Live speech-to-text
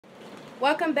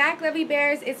Welcome back, lovely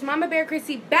bears. It's Mama Bear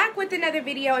Chrissy back with another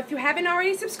video. If you haven't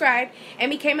already subscribed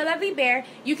and became a lovely bear,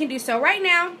 you can do so right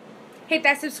now. Hit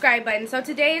that subscribe button. So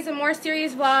today is a more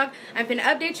serious vlog. I'm gonna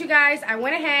update you guys. I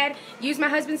went ahead, used my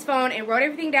husband's phone, and wrote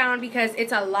everything down because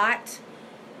it's a lot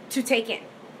to take in.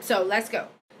 So let's go.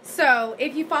 So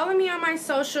if you follow me on my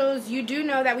socials, you do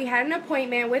know that we had an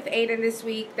appointment with Aiden this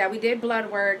week, that we did blood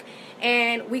work,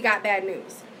 and we got bad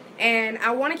news. And I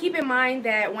want to keep in mind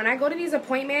that when I go to these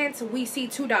appointments, we see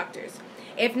two doctors.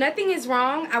 If nothing is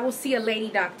wrong, I will see a lady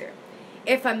doctor.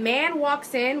 If a man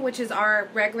walks in, which is our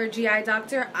regular GI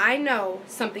doctor, I know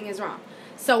something is wrong.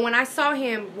 So when I saw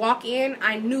him walk in,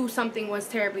 I knew something was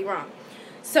terribly wrong.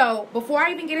 So before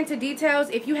I even get into details,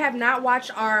 if you have not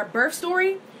watched our birth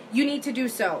story, you need to do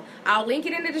so. I'll link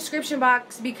it in the description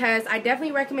box because I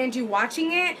definitely recommend you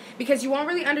watching it because you won't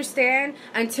really understand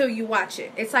until you watch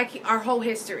it. It's like our whole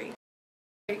history.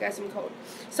 You guys, I'm cold.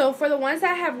 So for the ones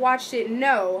that have watched it,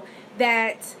 know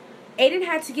that Aiden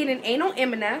had to get an anal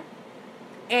emina,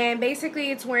 and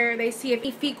basically it's where they see if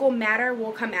any fecal matter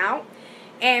will come out,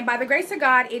 and by the grace of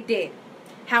God, it did.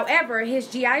 However, his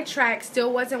GI tract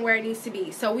still wasn't where it needs to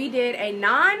be, so we did a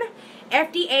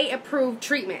non-FDA approved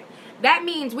treatment. That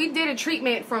means we did a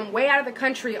treatment from way out of the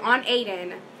country on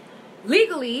Aiden.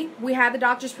 Legally, we had the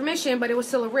doctor's permission, but it was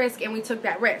still a risk, and we took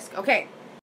that risk. Okay.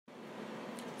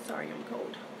 Sorry, I'm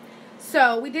cold.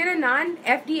 So, we did a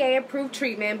non-FDA approved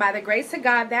treatment. By the grace of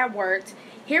God, that worked.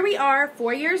 Here we are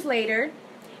 4 years later,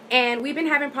 and we've been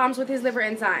having problems with his liver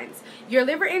enzymes. Your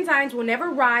liver enzymes will never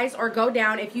rise or go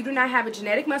down if you do not have a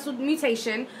genetic muscle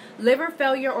mutation, liver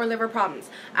failure, or liver problems.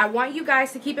 I want you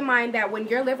guys to keep in mind that when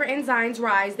your liver enzymes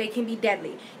rise, they can be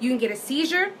deadly. You can get a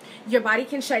seizure, your body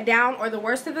can shut down, or the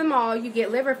worst of them all, you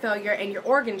get liver failure and your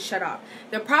organs shut off.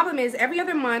 The problem is every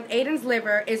other month, Aiden's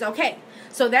liver is okay.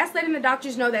 So that's letting the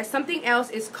doctors know that something else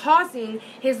is causing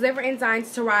his liver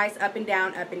enzymes to rise up and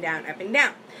down, up and down, up and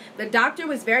down. The doctor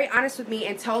was very honest with me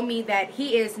and told me that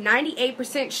he is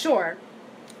 98% sure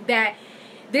that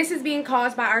this is being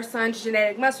caused by our son's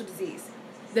genetic muscle disease.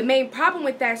 The main problem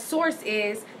with that source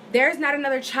is there's not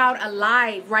another child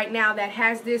alive right now that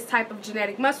has this type of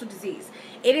genetic muscle disease.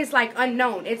 It is like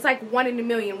unknown. It's like 1 in a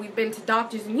million. We've been to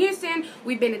doctors in Houston.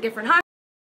 We've been to different hospitals.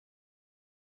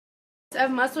 Of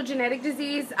muscle genetic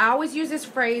disease, I always use this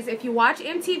phrase. If you watch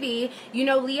MTV, you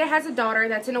know Leah has a daughter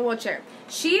that's in a wheelchair.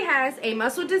 She has a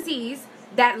muscle disease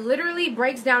that literally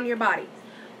breaks down your body.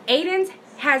 Aiden's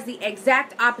has the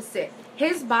exact opposite.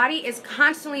 His body is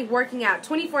constantly working out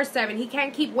 24/7. He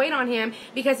can't keep weight on him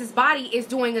because his body is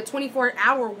doing a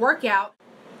 24-hour workout.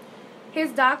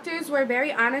 His doctors were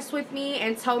very honest with me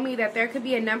and told me that there could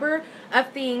be a number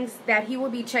of things that he will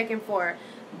be checking for.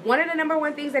 One of the number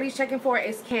one things that he's checking for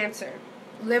is cancer,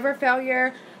 liver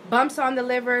failure, bumps on the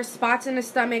liver, spots in the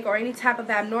stomach, or any type of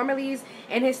abnormalities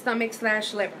in his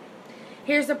stomach/liver.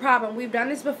 Here's the problem. We've done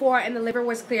this before and the liver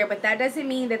was clear, but that doesn't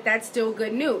mean that that's still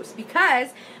good news, because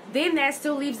then that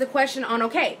still leaves the question on,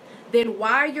 okay, then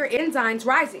why are your enzymes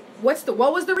rising? What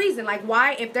was the reason? Like,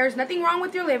 why, if there's nothing wrong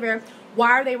with your liver,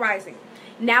 why are they rising?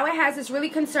 Now it has us really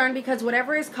concerned because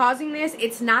whatever is causing this,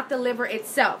 it's not the liver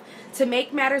itself. To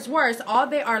make matters worse, all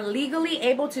they are legally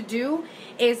able to do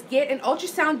is get an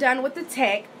ultrasound done with the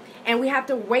tech, and we have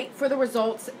to wait for the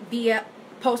results via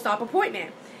post-op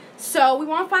appointment. So we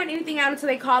won't find anything out until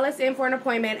they call us in for an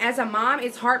appointment. As a mom,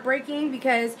 it's heartbreaking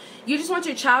because you just want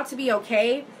your child to be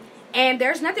okay, and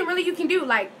there's nothing really you can do.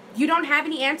 Like, you don't have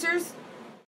any answers.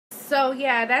 So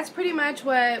yeah, that's pretty much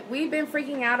what we've been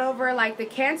freaking out over. Like, the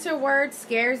cancer word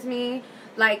scares me.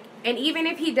 Like, and even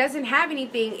if he doesn't have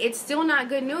anything, it's still not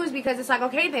good news because it's like,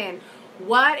 okay then,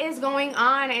 what is going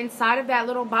on inside of that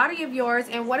little body of yours,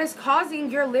 and what is causing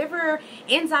your liver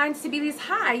enzymes to be this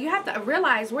high? You have to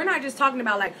realize we're not just talking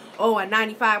about like, oh, a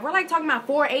 95. We're like talking about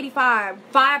 485,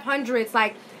 500s.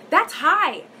 Like, that's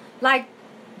high. Like,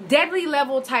 deadly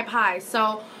level type high.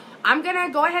 So I'm going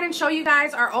to go ahead and show you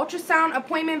guys our ultrasound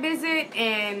appointment visit,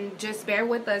 and just bear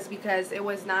with us because it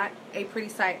was not a pretty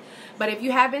sight. But if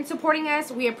you have been supporting us,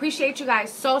 we appreciate you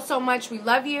guys so much. We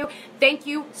love you. Thank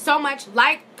you so much.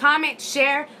 Like, comment,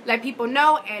 share, let people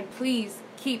know, and please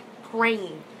keep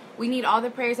praying. We need all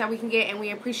the prayers that we can get, and we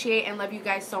appreciate and love you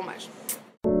guys so much.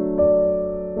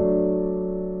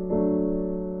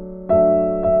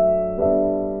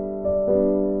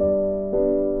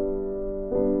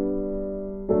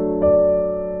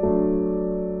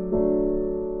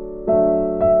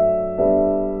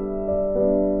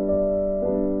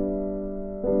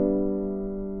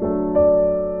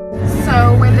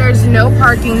 There's no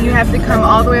parking. You have to come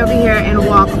all the way over here and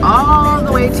walk all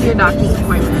the way to your doctor's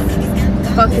appointment.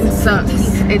 Fucking sucks.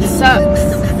 It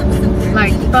sucks.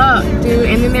 Like, fuck, dude.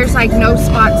 And then there's there's like no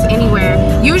spots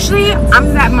anywhere. Usually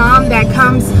I'm that mom that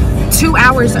comes 2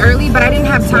 hours early, but I didn't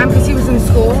have time because he was in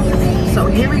school. So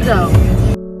here we go.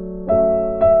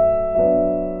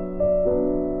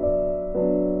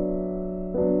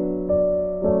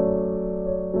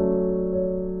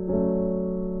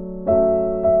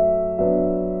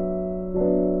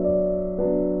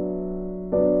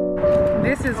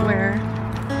 This is where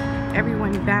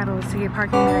everyone battles to get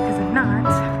parking there, because if not,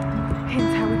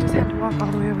 hence how we just had to walk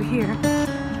all the way over here.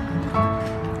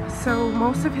 So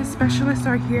most of his specialists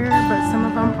are here, but some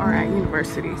of them are at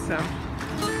university, so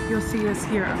you'll see us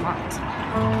here a lot.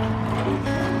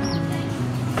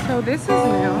 So this is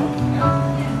new.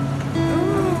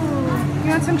 Ooh, you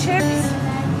want some chips?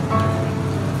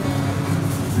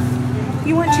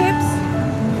 You want chips?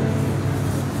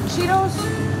 Cheetos?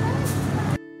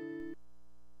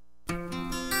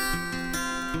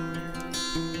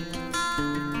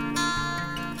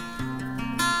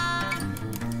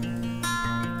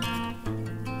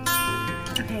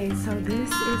 Okay, so this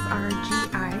is our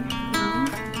GI room,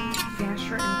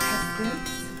 gastrointestines.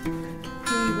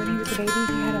 When he was a baby,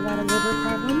 he had a lot of liver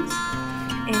problems,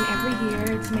 and every year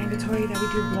it's mandatory that we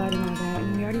do blood and all that,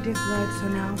 and we already did blood, so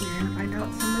now we're gonna find out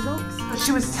some results. So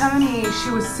she was telling me she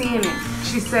was seeing it.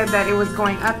 She said that it was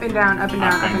going up and down, up and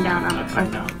down, up and down, up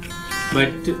and down.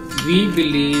 But we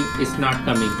believe it's not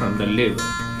coming from the liver.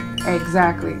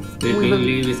 Exactly. We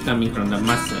believe it's coming from the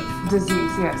muscle.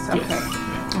 Disease, yes, okay.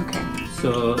 Yes. Okay.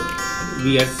 So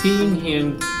we are seeing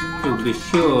him to be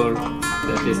sure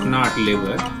that it's not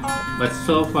liver, but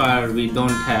so far we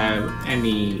don't have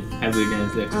any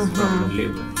evidence that it's from the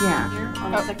liver. Yeah.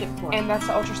 On the second floor. And that's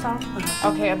the ultrasound?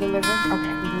 Okay, of the liver?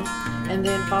 Okay. And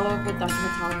then follow up with Dr.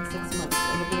 Natal in 6 months.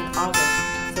 It'll be in August.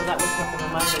 So that was what the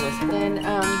reminder was. Then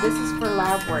this is for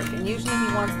lab work. And usually he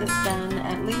wants this done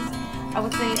at least, I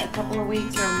would say, a couple of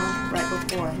weeks or a month right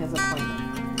before his appointment.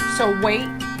 So wait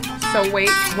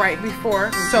right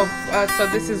before. So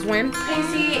this is when?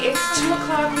 Casey, it's 2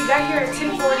 o'clock. We got here at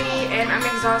 10:40 and I'm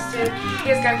exhausted. He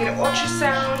has got to get an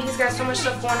ultrasound. He's got so much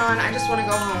stuff going on. I just want to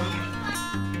go home.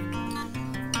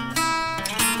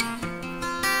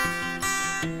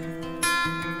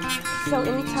 So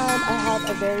anytime I have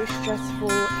a very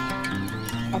stressful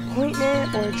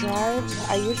appointment or drive,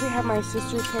 I usually have my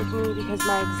sister take me because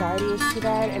my anxiety is too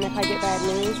bad, and if I get bad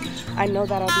news, I know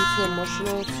that I'll be too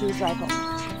emotional to drive home.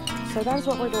 So that is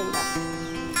what we're doing now.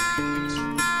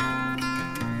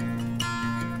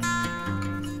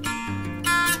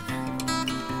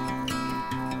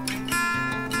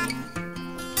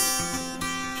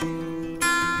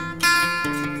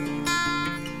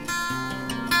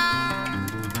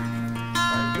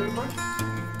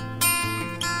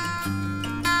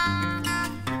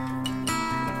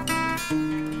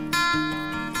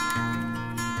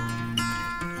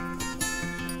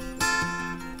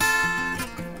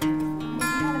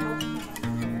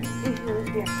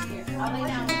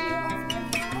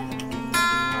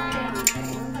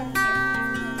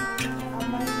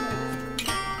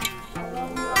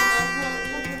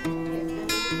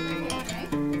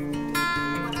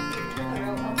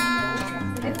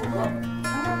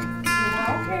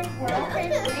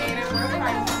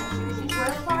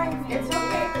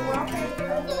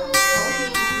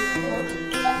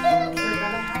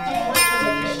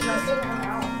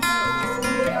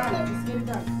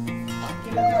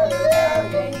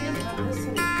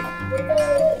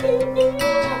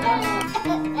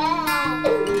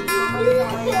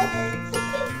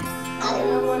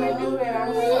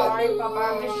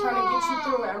 I'm just trying to get you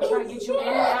through it. I'm trying to get you in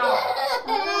and out.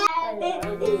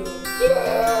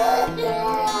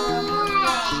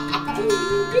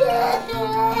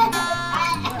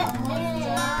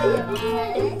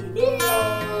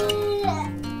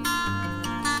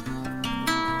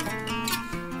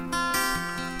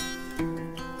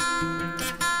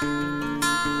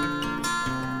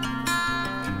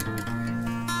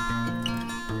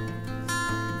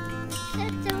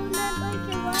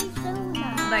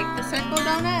 Like the circle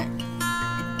donut?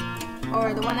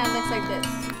 Or the one that looks like this?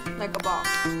 Like a ball?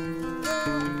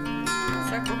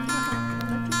 Circle?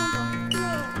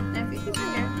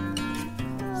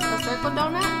 A circle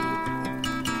donut?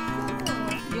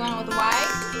 You want it with the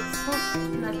white?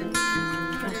 Nothing.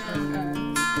 Put it on.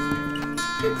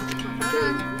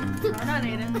 Hold on,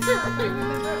 Aiden.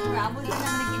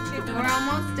 We're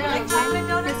almost done. Like chocolate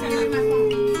donuts? Give me my phone.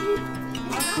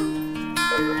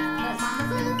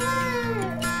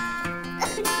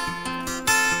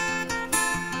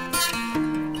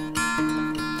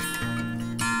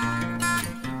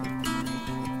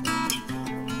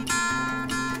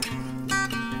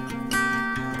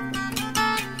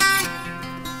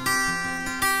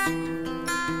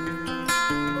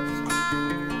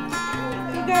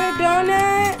 got a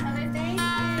donut. Other thing.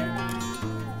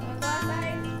 Wanna go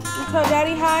outside? Tell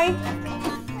Daddy hi.